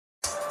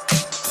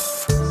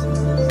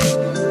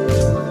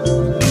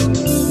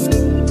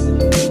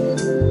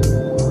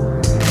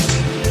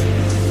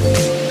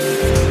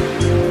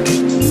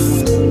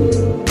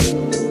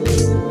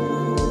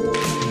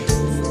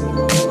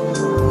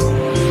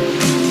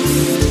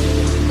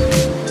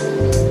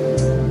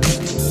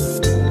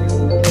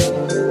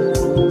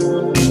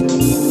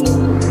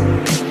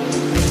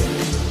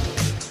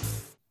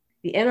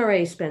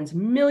spends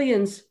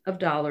millions of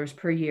dollars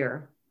per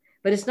year.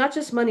 But it's not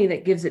just money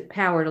that gives it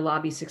power to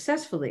lobby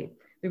successfully.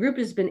 The group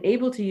has been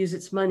able to use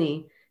its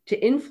money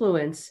to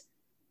influence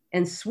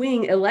and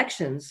swing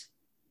elections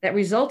that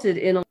resulted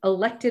in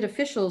elected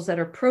officials that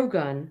are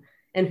pro-gun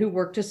and who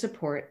work to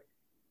support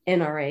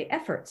NRA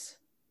efforts.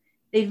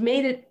 They've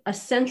made it a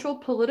central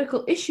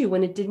political issue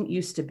when it didn't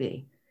used to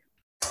be.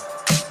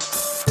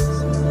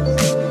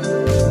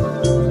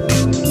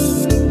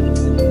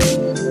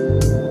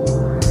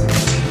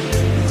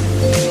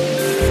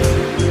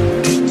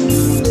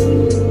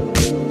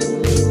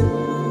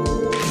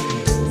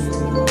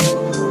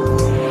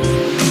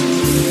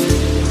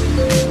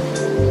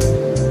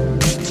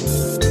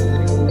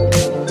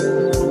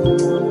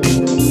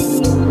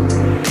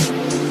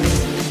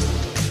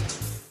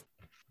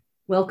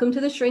 Welcome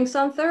to the Shrinks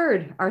on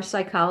Third, our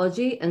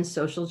psychology and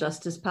social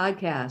justice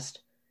podcast.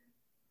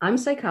 I'm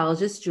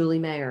psychologist Julie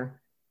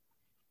Mayer.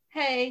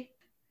 Hey,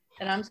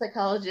 and I'm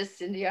psychologist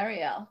Cindy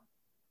Ariel.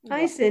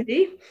 Hi,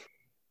 Cindy.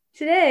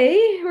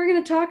 Today, we're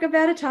going to talk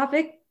about a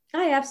topic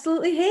I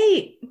absolutely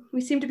hate.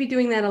 We seem to be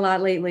doing that a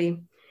lot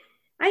lately.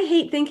 I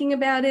hate thinking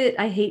about it.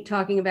 I hate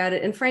talking about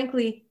it. And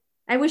frankly,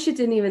 I wish it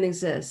didn't even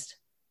exist.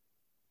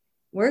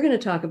 We're going to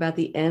talk about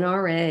the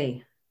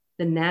NRA,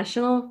 the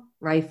National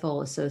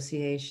Rifle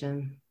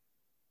Association.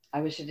 I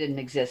wish it didn't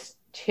exist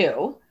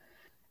too.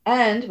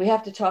 And we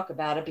have to talk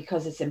about it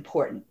because it's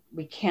important.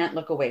 We can't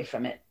look away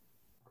from it.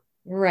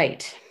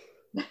 Right.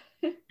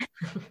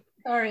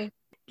 Sorry.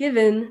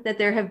 Given that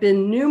there have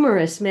been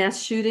numerous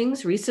mass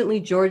shootings, recently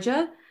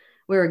Georgia,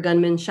 where a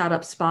gunman shot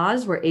up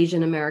spas where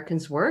Asian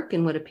Americans work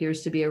in what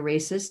appears to be a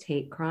racist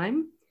hate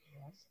crime,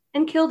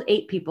 and killed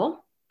 8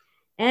 people.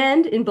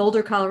 And in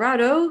Boulder,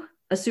 Colorado,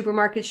 a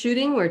supermarket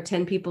shooting where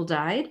 10 people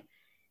died.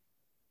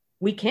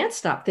 We can't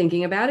stop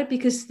thinking about it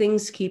because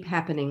things keep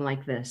happening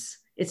like this.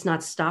 It's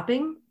not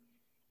stopping,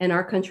 and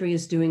our country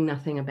is doing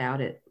nothing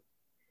about it.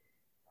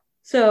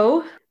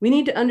 So we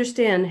need to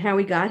understand how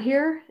we got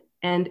here,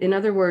 and in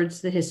other words,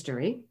 the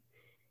history,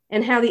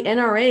 and how the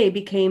NRA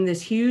became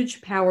this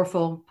huge,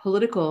 powerful,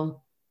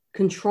 political,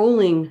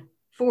 controlling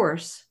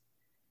force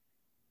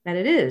that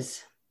it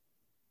is.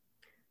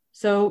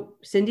 So,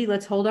 Cindy,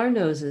 let's hold our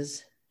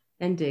noses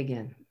and dig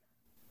in.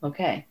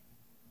 Okay.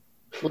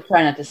 We'll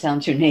try not to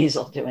sound too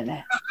nasal doing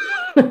that.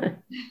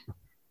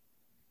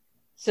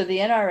 So the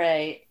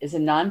NRA is a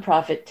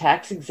nonprofit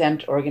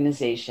tax-exempt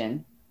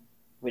organization,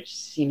 which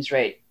seems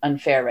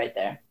unfair right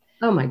there.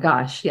 Oh my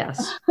gosh,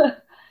 yes.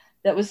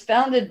 That was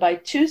founded by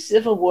 2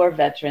 Civil War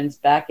veterans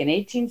back in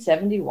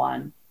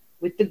 1871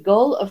 with the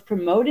goal of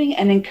promoting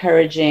and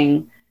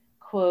encouraging,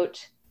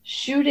 quote,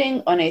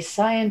 shooting on a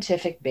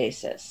scientific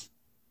basis.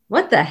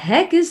 What the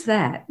heck is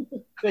that?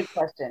 Good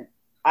question.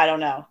 I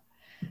don't know.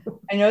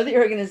 I know the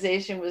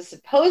organization was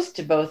supposed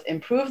to both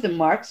improve the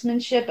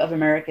marksmanship of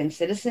American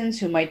citizens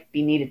who might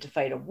be needed to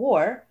fight a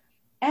war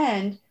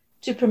and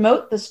to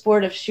promote the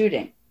sport of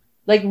shooting,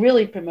 like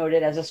really promote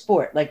it as a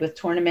sport, like with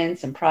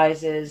tournaments and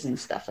prizes and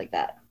stuff like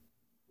that.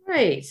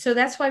 Right. So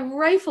that's why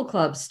rifle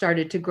clubs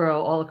started to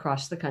grow all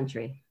across the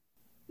country.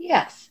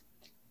 Yes.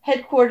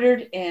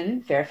 Headquartered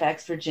in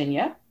Fairfax,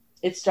 Virginia,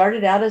 it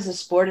started out as a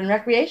sport and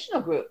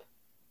recreational group.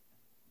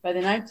 By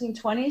the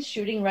 1920s,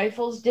 shooting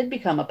rifles did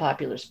become a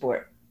popular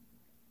sport.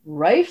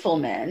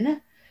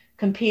 Riflemen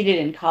competed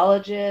in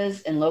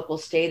colleges and local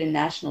state and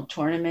national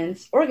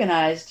tournaments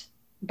organized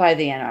by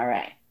the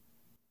NRA.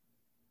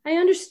 I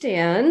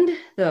understand,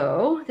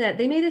 though, that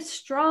they made a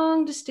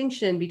strong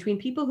distinction between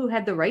people who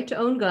had the right to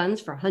own guns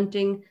for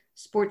hunting,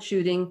 sport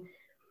shooting,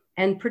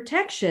 and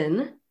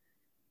protection,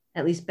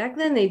 at least back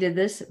then they did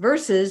this,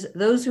 versus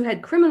those who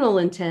had criminal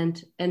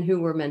intent and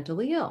who were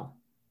mentally ill.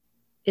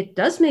 It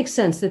does make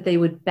sense that they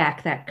would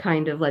back that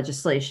kind of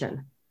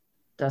legislation,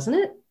 doesn't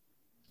it?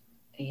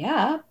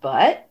 Yeah,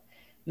 but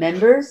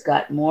members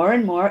got more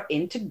and more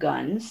into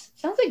guns.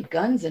 Sounds like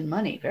guns and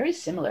money, very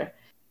similar.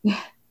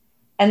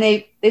 And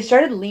they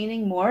started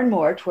leaning more and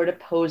more toward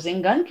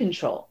opposing gun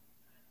control.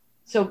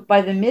 So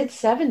by the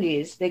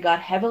mid-70s, they got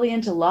heavily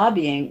into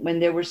lobbying when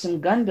there were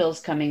some gun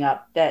bills coming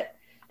up that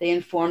they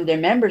informed their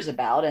members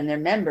about, and their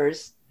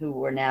members, who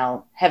were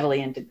now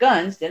heavily into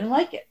guns, didn't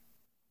like it.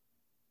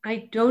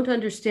 I don't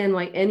understand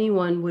why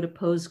anyone would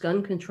oppose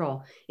gun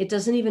control. It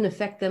doesn't even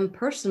affect them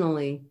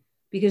personally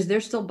because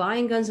they're still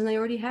buying guns and they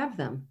already have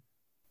them.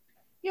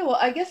 Yeah, well,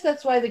 I guess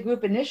that's why the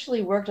group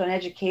initially worked on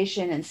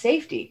education and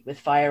safety with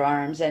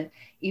firearms and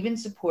even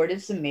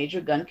supported some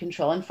major gun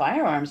control and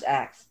firearms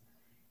acts.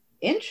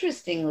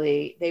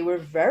 Interestingly, they were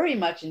very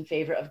much in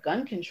favor of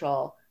gun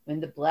control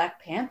when the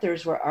Black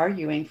Panthers were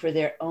arguing for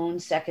their own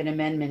Second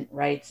Amendment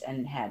rights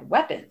and had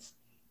weapons.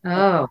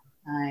 Oh.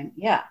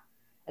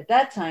 At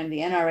that time, the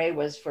NRA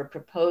was for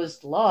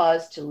proposed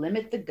laws to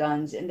limit the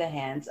guns in the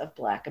hands of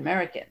Black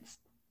Americans.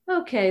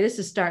 Okay, this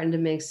is starting to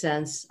make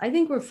sense. I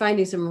think we're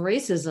finding some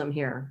racism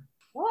here.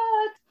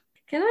 What?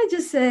 Can I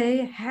just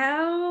say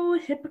how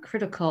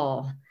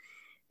hypocritical?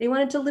 They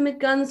wanted to limit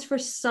guns for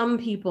some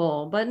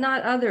people, but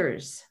not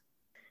others.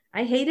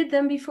 I hated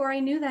them before I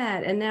knew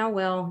that. And now,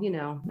 well,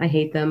 I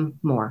hate them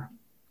more.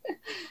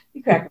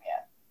 You crack me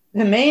up.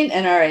 The main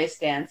NRA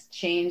stance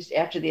changed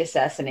after the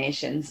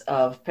assassinations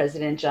of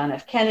President John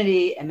F.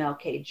 Kennedy,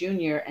 MLK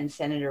Jr., and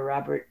Senator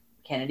Robert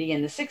Kennedy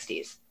in the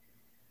 60s.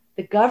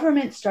 The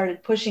government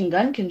started pushing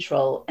gun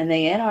control, and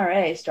the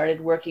NRA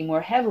started working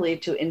more heavily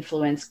to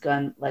influence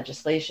gun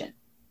legislation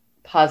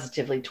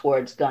positively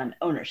towards gun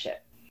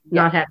ownership.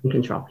 Not having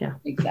control, yeah.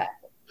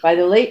 Exactly. By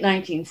the late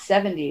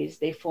 1970s,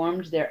 they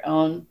formed their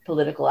own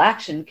political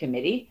action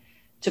committee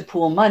to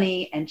pool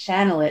money and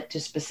channel it to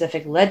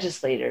specific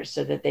legislators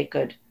so that they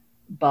could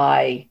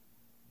buy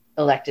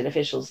elected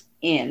officials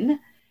in.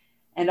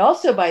 And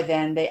also by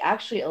then, they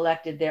actually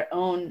elected their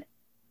own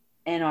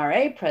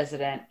NRA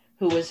president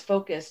who was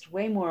focused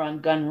way more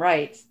on gun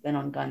rights than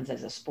on guns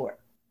as a sport.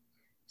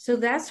 So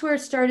that's where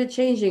it started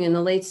changing in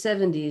the late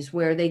 70s,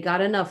 where they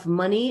got enough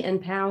money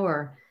and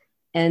power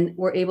and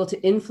were able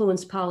to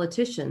influence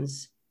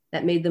politicians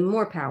that made them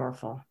more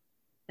powerful.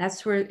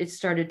 That's where it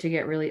started to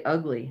get really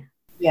ugly.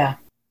 Yeah.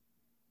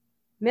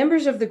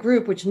 Members of the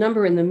group, which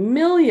number in the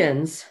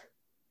millions,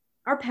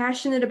 are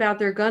passionate about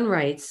their gun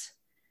rights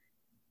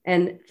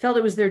and felt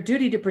it was their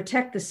duty to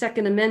protect the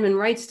Second Amendment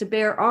rights to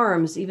bear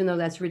arms, even though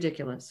that's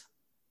ridiculous.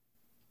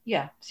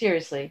 Yeah,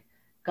 seriously.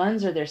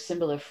 Guns are their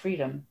symbol of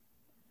freedom.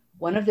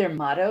 One of their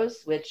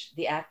mottos, which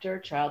the actor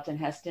Charlton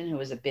Heston, who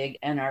was a big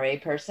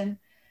NRA person,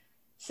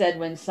 said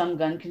when some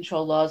gun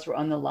control laws were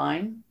on the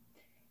line,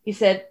 he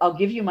said, "I'll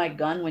give you my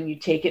gun when you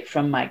take it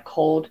from my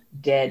cold,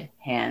 dead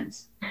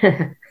hands."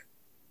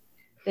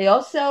 They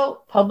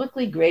also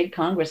publicly grade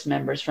Congress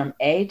members from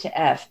A to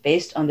F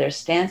based on their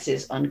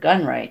stances on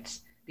gun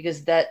rights,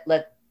 because that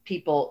let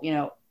people,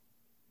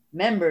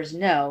 members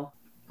know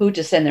who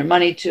to send their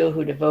money to,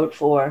 who to vote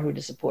for, who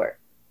to support.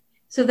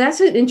 So that's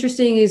an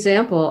interesting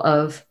example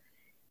of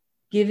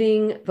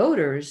giving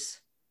voters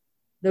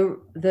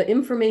the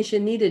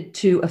information needed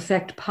to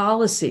affect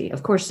policy,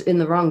 of course, in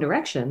the wrong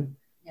direction.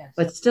 Yes.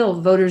 But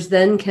still, voters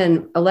then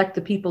can elect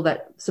the people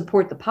that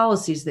support the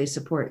policies they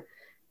support.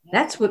 Yes.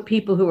 That's what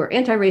people who are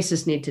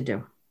anti-racist need to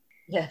do.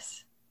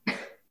 Yes.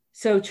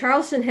 So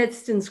Charlton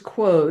Heston's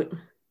quote,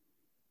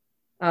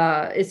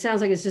 it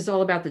sounds like it's just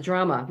all about the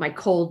drama. My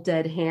cold,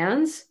 dead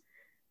hands.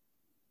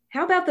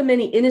 How about the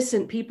many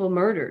innocent people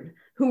murdered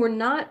who were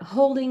not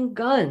holding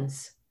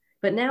guns,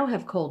 but now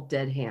have cold,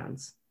 dead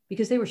hands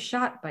because they were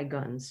shot by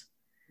guns?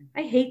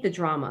 I hate the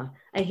drama.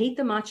 I hate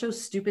the macho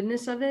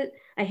stupidness of it.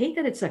 I hate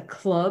that it's a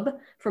club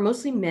for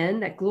mostly men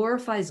that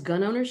glorifies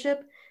gun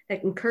ownership,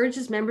 that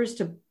encourages members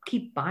to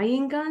keep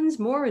buying guns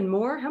more and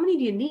more. How many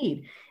do you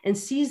need? And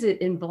sees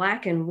it in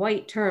black and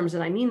white terms.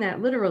 And I mean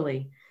that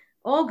literally.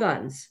 All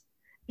guns,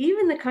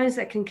 even the kinds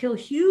that can kill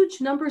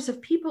huge numbers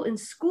of people in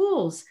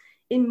schools,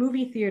 in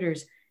movie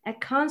theaters, at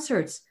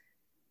concerts,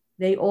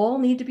 they all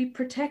need to be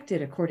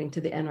protected according to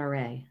the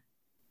NRA.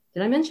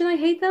 Did I mention I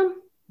hate them?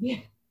 Yeah.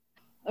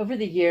 Over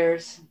the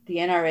years, the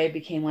NRA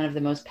became one of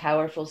the most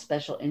powerful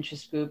special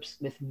interest groups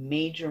with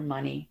major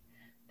money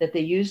that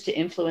they used to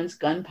influence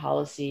gun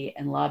policy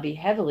and lobby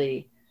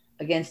heavily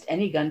against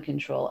any gun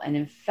control, and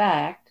in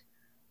fact,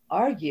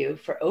 argue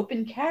for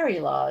open carry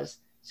laws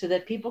so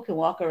that people can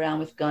walk around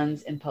with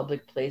guns in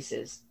public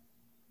places.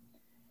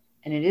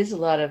 And it is a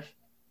lot of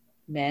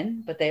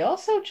men, but they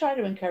also try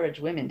to encourage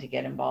women to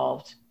get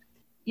involved.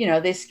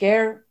 They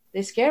scare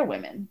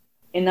women.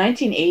 In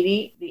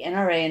 1980, the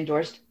NRA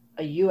endorsed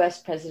a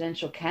U.S.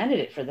 presidential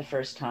candidate for the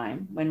first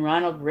time when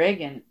Ronald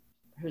Reagan,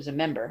 who's a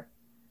member,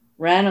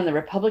 ran on the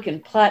Republican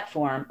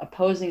platform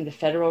opposing the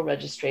federal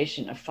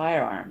registration of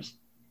firearms.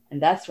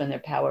 And that's when their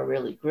power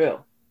really grew.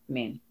 I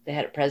mean, they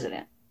had a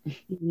president.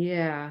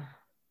 Yeah.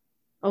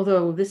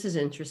 Although this is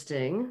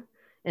interesting,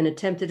 an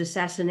attempted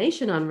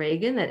assassination on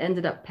Reagan that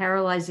ended up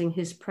paralyzing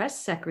his press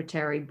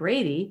secretary,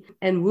 Brady,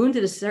 and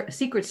wounded a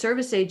Secret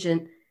Service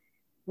agent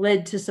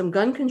led to some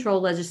gun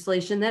control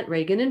legislation that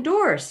Reagan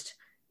endorsed,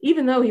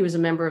 even though he was a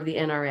member of the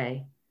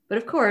NRA. But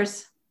of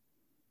course,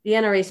 the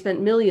NRA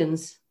spent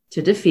millions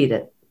to defeat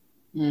it.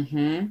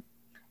 Mm-hmm.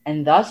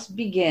 And thus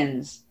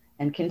begins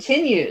and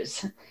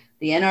continues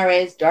the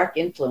NRA's dark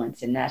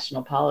influence in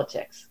national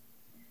politics.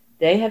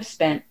 They have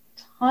spent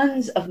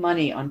tons of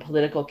money on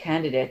political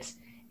candidates,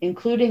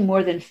 including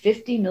more than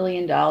 $50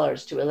 million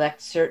to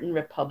elect certain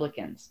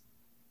Republicans.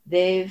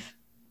 They've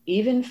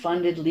even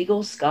funded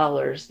legal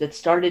scholars that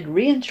started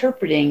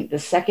reinterpreting the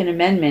Second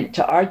Amendment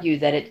to argue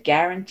that it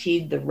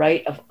guaranteed the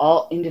right of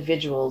all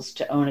individuals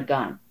to own a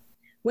gun.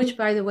 Which,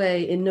 by the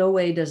way, in no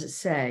way does it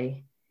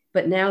say,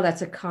 but now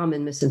that's a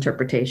common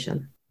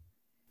misinterpretation.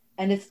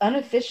 And it's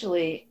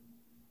unofficially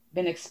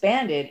been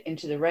expanded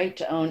into the right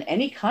to own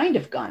any kind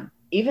of gun,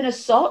 even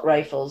assault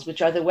rifles,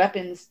 which are the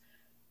weapons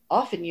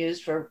often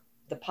used for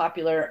the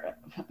popular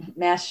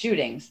mass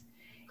shootings.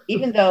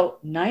 Even though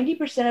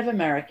 90% of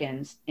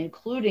Americans,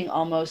 including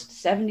almost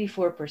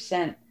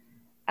 74%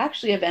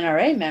 actually of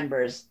NRA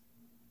members,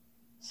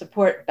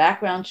 support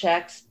background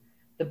checks,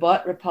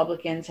 the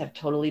Republicans have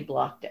totally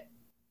blocked it.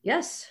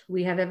 Yes,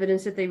 we have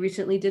evidence that they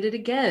recently did it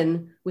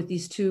again with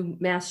these two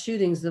mass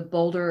shootings, the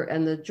Boulder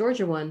and the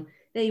Georgia one.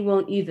 They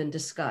won't even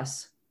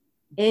discuss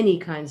any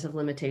kinds of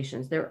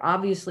limitations. They're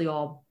obviously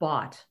all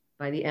bought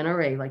by the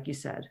NRA, like you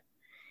said.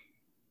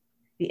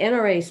 The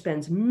NRA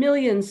spends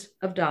millions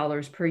of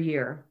dollars per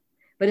year,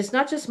 but it's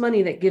not just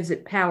money that gives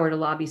it power to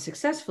lobby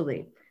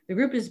successfully. The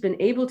group has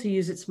been able to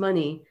use its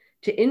money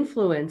to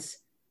influence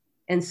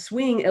and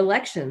swing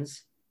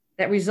elections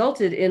that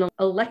resulted in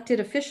elected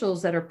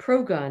officials that are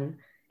pro-gun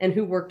and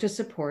who work to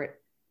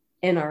support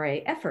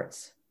NRA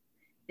efforts.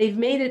 They've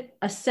made it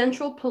a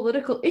central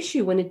political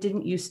issue when it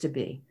didn't used to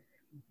be.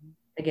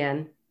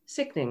 Again,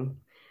 sickening.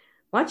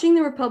 Watching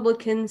the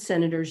Republican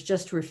senators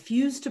just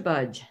refuse to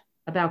budge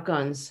about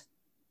guns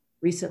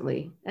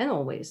recently and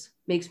always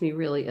makes me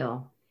really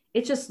ill.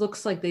 It just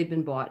looks like they've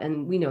been bought,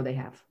 and we know they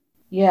have.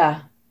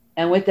 Yeah.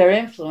 And with their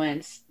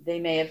influence, they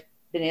may have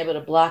been able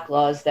to block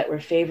laws that were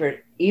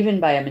favored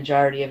even by a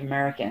majority of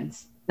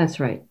Americans. That's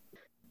right.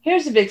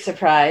 Here's a big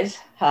surprise.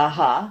 Ha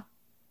ha.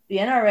 The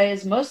NRA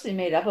is mostly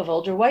made up of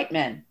older white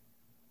men.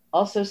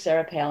 Also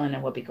Sarah Palin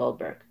and Whoopi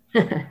Goldberg.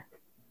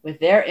 With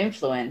their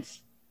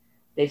influence,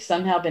 they've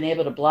somehow been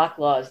able to block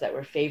laws that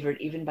were favored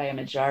even by a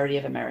majority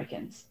of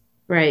Americans.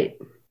 Right.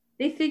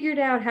 They figured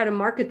out how to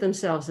market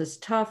themselves as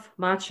tough,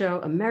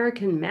 macho,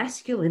 American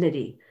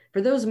masculinity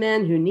for those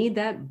men who need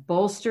that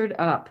bolstered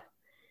up.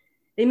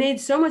 They made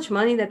so much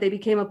money that they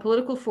became a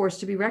political force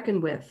to be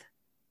reckoned with.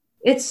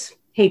 It's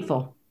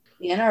hateful.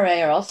 The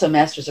NRA are also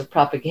masters of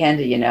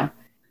propaganda, you know.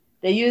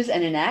 They use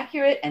an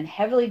inaccurate and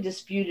heavily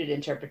disputed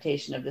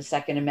interpretation of the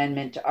Second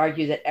Amendment to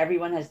argue that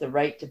everyone has the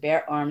right to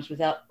bear arms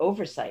without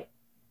oversight.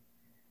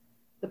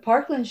 The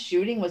Parkland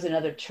shooting was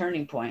another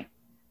turning point.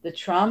 The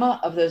trauma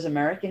of those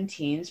American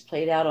teens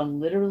played out on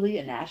literally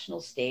a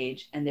national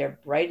stage, and their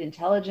bright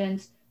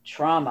intelligence,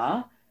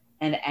 trauma,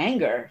 and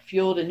anger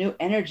fueled a new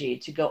energy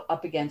to go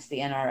up against the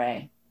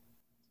NRA.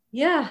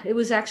 Yeah, it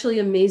was actually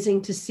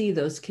amazing to see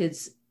those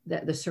kids,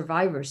 the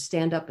survivors,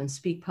 stand up and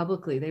speak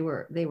publicly. They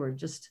were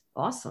just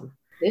awesome.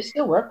 They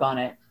still work on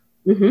it.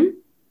 Mm-hmm.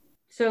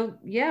 So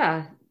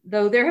yeah,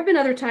 though there have been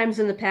other times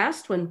in the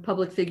past when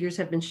public figures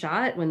have been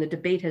shot, when the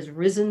debate has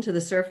risen to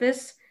the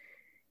surface.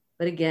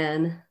 But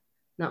again,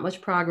 not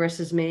much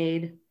progress is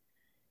made.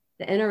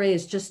 The NRA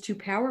is just too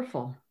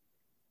powerful.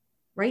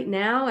 Right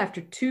now, after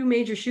 2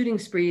 major shooting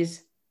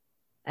sprees,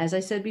 as I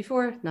said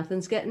before,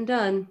 nothing's getting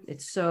done.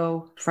 It's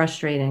so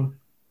frustrating.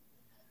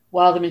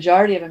 While the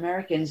majority of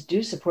Americans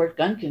do support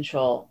gun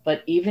control,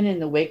 but even in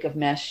the wake of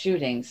mass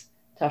shootings,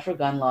 tougher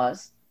gun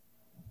laws,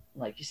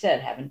 like you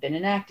said, haven't been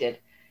enacted.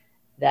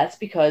 That's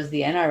because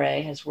the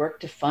NRA has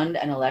worked to fund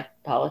and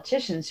elect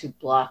politicians who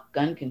block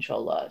gun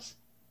control laws.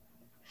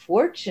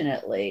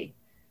 Fortunately,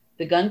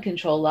 the gun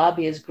control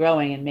lobby is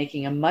growing and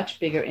making a much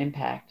bigger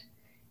impact.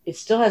 It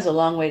still has a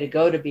long way to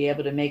go to be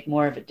able to make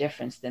more of a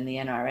difference than the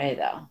NRA,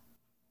 though.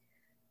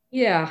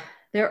 Yeah,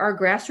 there are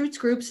grassroots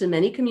groups in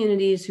many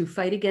communities who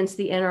fight against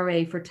the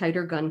NRA for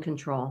tighter gun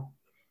control.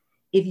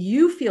 If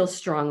you feel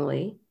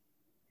strongly,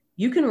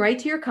 you can write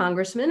to your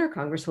congressman or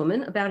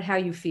congresswoman about how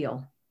you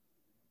feel.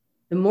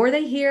 The more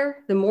they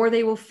hear, the more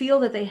they will feel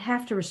that they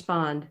have to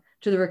respond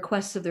to the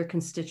requests of their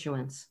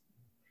constituents.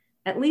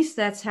 At least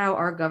that's how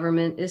our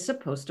government is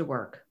supposed to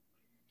work.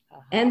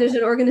 And there's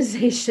an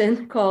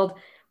organization called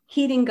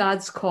Heeding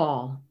God's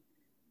Call,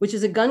 which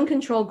is a gun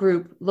control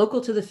group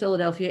local to the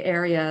Philadelphia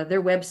area.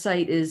 Their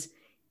website is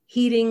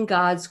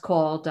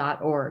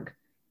heedinggodscall.org.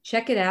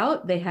 Check it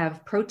out. They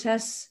have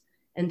protests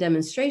and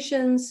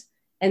demonstrations,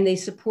 and they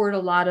support a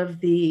lot of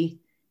the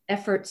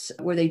efforts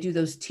where they do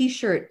those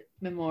T-shirt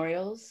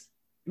memorials,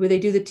 where they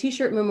do the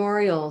T-shirt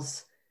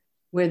memorials,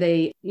 where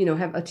they,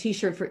 have a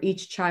T-shirt for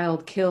each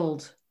child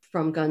killed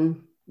from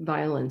gun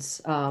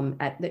violence.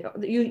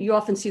 You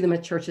often see them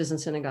at churches and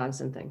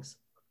synagogues and things.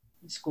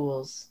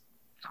 Schools,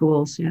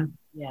 yeah.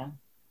 Yeah.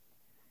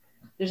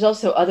 There's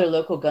also other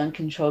local gun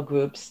control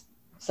groups,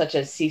 such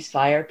as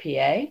Ceasefire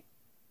PA,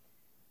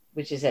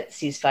 which is at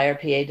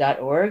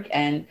ceasefirepa.org.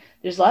 And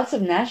there's lots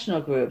of national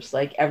groups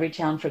like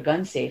Everytown for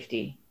Gun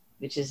Safety,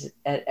 which is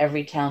at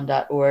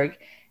everytown.org.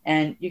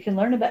 And you can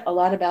learn a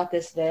lot about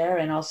this there,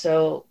 and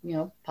also,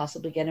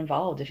 possibly get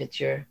involved if it's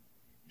your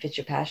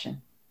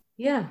passion.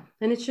 Yeah,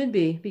 and it should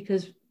be,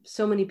 because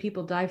so many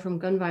people die from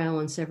gun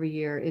violence every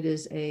year. It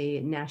is a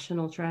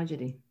national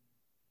tragedy.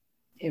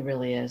 It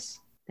really is.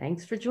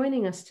 Thanks for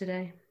joining us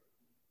today.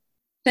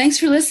 Thanks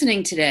for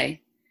listening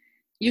today.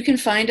 You can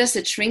find us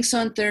at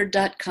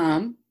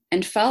shrinksonthird.com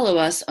and follow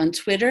us on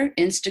Twitter,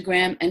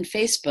 Instagram, and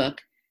Facebook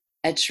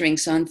at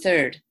Shrinks on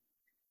Third.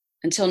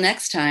 Until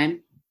next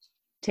time,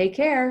 take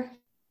care.